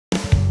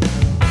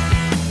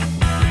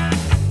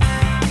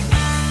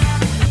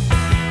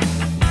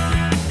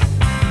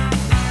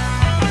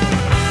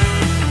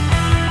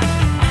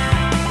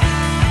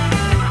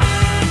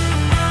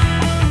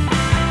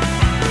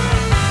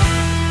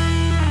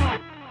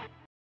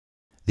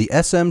The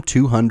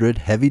SM200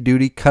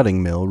 heavy-duty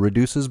cutting mill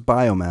reduces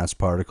biomass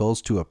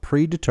particles to a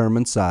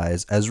predetermined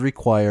size as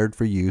required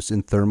for use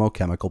in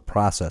thermochemical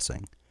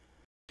processing.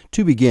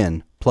 To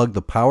begin, plug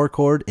the power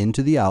cord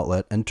into the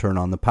outlet and turn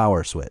on the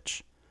power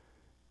switch.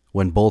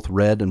 When both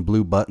red and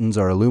blue buttons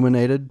are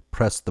illuminated,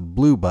 press the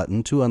blue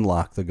button to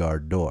unlock the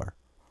guard door.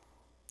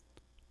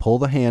 Pull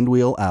the hand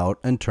wheel out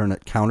and turn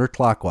it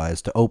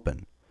counterclockwise to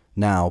open.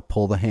 Now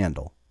pull the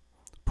handle.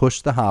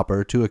 Push the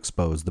hopper to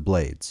expose the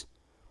blades.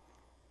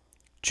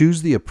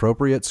 Choose the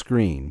appropriate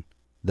screen,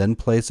 then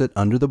place it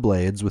under the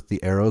blades with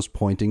the arrows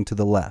pointing to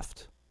the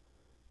left.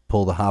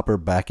 Pull the hopper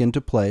back into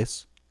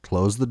place,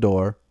 close the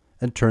door,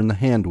 and turn the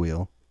hand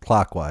wheel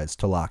clockwise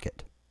to lock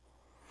it.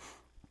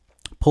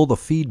 Pull the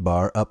feed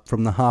bar up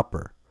from the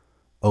hopper.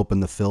 Open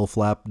the fill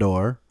flap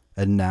door,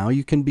 and now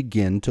you can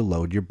begin to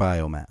load your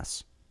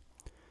biomass.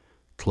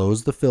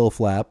 Close the fill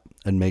flap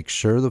and make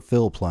sure the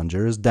fill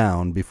plunger is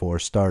down before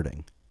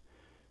starting.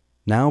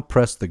 Now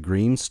press the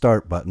green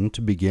start button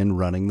to begin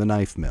running the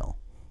knife mill.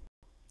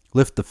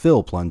 Lift the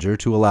fill plunger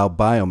to allow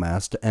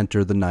biomass to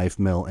enter the knife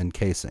mill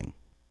encasing.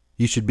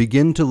 You should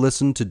begin to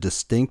listen to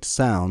distinct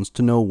sounds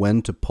to know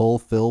when to pull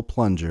fill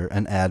plunger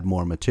and add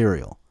more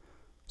material.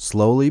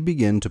 Slowly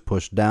begin to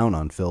push down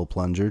on fill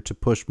plunger to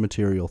push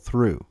material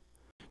through.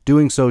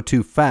 Doing so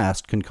too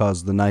fast can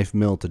cause the knife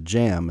mill to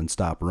jam and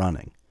stop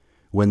running.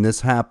 When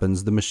this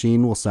happens, the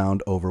machine will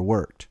sound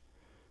overworked.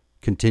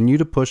 Continue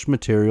to push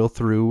material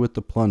through with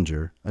the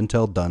plunger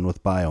until done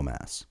with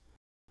biomass.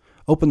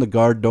 Open the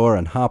guard door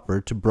and hopper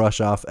to brush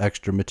off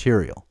extra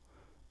material.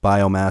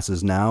 Biomass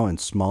is now in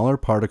smaller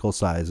particle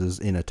sizes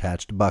in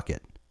attached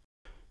bucket.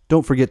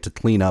 Don't forget to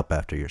clean up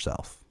after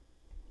yourself.